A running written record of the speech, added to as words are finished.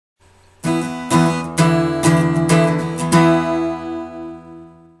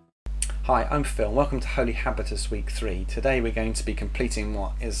Hi, I'm Phil and welcome to Holy Habitus Week 3. Today we're going to be completing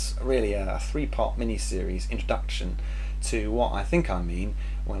what is really a three-part mini-series introduction to what I think I mean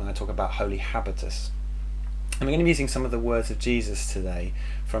when I talk about Holy Habitus. And we're going to be using some of the words of Jesus today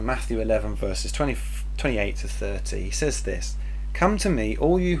from Matthew 11 verses 28 to 30. He says this: "Come to me,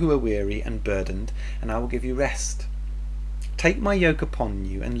 all you who are weary and burdened, and I will give you rest. Take my yoke upon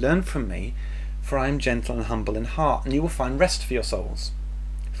you and learn from me, for I am gentle and humble in heart, and you will find rest for your souls.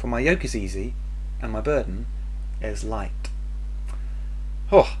 For my yoke is easy and my burden is light."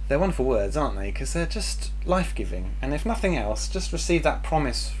 Oh, they're wonderful words, aren't they? Because they're just life-giving. And if nothing else, just receive that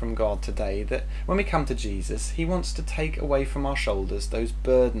promise from God today that when we come to Jesus, he wants to take away from our shoulders those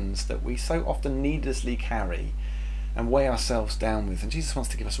burdens that we so often needlessly carry and weigh ourselves down with. And Jesus wants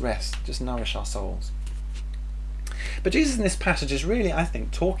to give us rest, just nourish our souls. But Jesus in this passage is really, I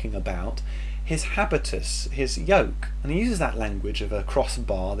think, talking about his habitus, his yoke, and he uses that language of a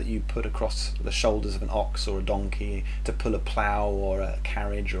crossbar that you put across the shoulders of an ox or a donkey to pull a plough or a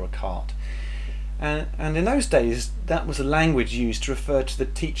carriage or a cart. And in those days that was a language used to refer to the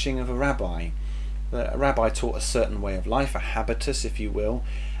teaching of a rabbi. A rabbi taught a certain way of life, a habitus if you will,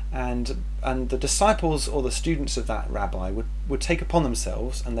 and the disciples or the students of that rabbi would take upon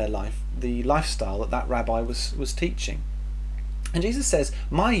themselves and their life the lifestyle that rabbi was teaching. And Jesus says,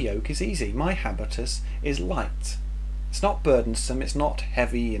 my yoke is easy, my habitus is light. It's not burdensome, it's not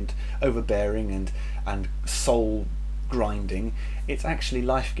heavy and overbearing and soul grinding. It's actually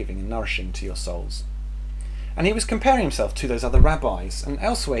life-giving and nourishing to your souls. And he was comparing himself to those other rabbis. And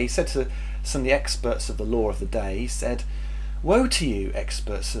elsewhere he said to some of the experts of the law of the day, he said, "Woe to you,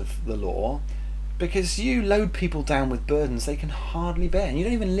 experts of the law, because you load people down with burdens they can hardly bear, and you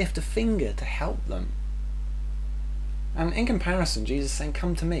don't even lift a finger to help them." And in comparison, Jesus is saying,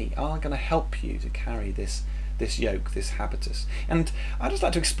 come to me, I'm going to help you to carry this yoke, this habitus. And I'd just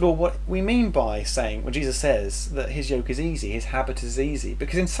like to explore what we mean by saying, when Jesus says that his yoke is easy, his habitus is easy,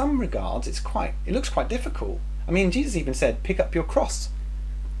 because in some regards it looks quite difficult. I mean, Jesus even said, pick up your cross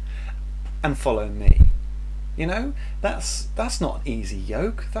and follow me. You know, that's not an easy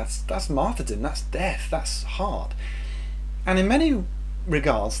yoke, that's martyrdom, that's death, that's hard. And in many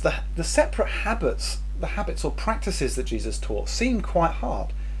regards, the separate habits or practices that Jesus taught seem quite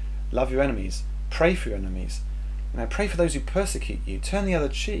hard. Love your enemies, pray for your enemies, pray for those who persecute you, turn the other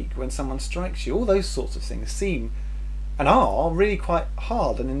cheek when someone strikes you. All those sorts of things seem and are really quite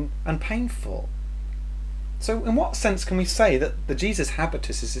hard and painful. So in what sense can we say that the Jesus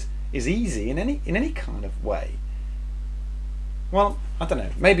habitus is easy in any kind of way? Well, I don't know,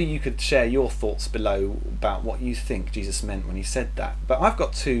 maybe you could share your thoughts below about what you think Jesus meant when he said that. But I've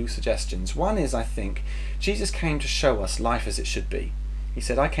got two suggestions. One is, I think Jesus came to show us life as it should be. He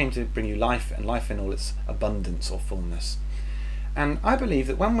said, I came to bring you life, and life in all its abundance or fullness. And I believe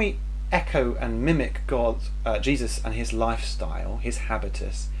that when we echo and mimic God, Jesus and his lifestyle, his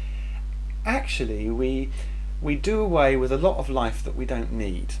habitus, actually we do away with a lot of life that we don't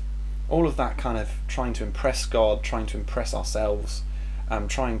need. All of that kind of trying to impress God, trying to impress ourselves,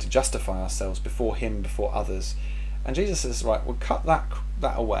 trying to justify ourselves before him, before others. And Jesus says, right, we'll cut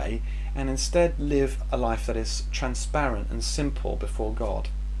that away and instead live a life that is transparent and simple before God.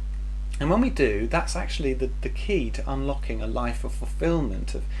 And when we do, that's actually the key to unlocking a life of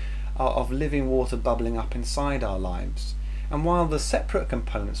fulfillment, of living water bubbling up inside our lives. And while the separate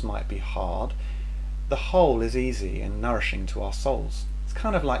components might be hard, the whole is easy and nourishing to our souls. It's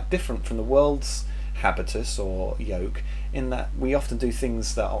kind of like different from the world's habitus or yoke, in that we often do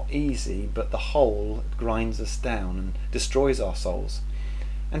things that are easy, but the whole grinds us down and destroys our souls.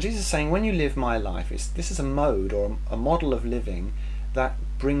 And Jesus is saying, when you live my life, this is a mode or a model of living that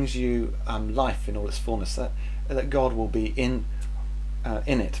brings you life in all its fullness, that God will be in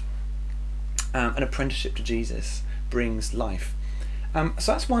it. An apprenticeship to Jesus brings life.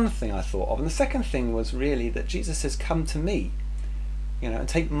 So that's one thing I thought of. And the second thing was really that Jesus says, come to me, and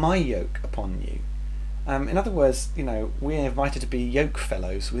take my yoke upon you. In other words, we're invited to be yoke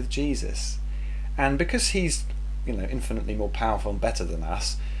fellows with Jesus. And because he's, infinitely more powerful and better than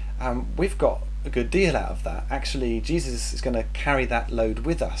us, we've got a good deal out of that. Actually, Jesus is going to carry that load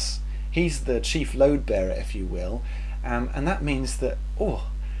with us. He's the chief load bearer, if you will. And that means that,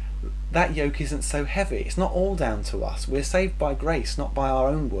 that yoke isn't so heavy. It's not all down to us. We're saved by grace, not by our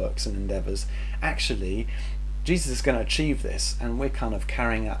own works and endeavours. Actually, Jesus is going to achieve this, and we're kind of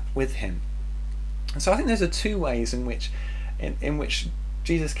carrying that with him. And so I think those are two ways in which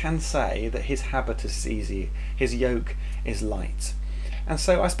Jesus can say that his habitus is easy, his yoke is light. And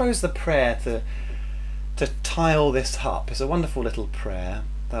so I suppose the prayer to tie all this up is a wonderful little prayer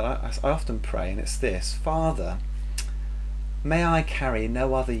that I often pray, and it's this: Father, May I carry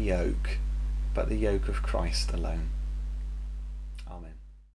no other yoke but the yoke of Christ alone.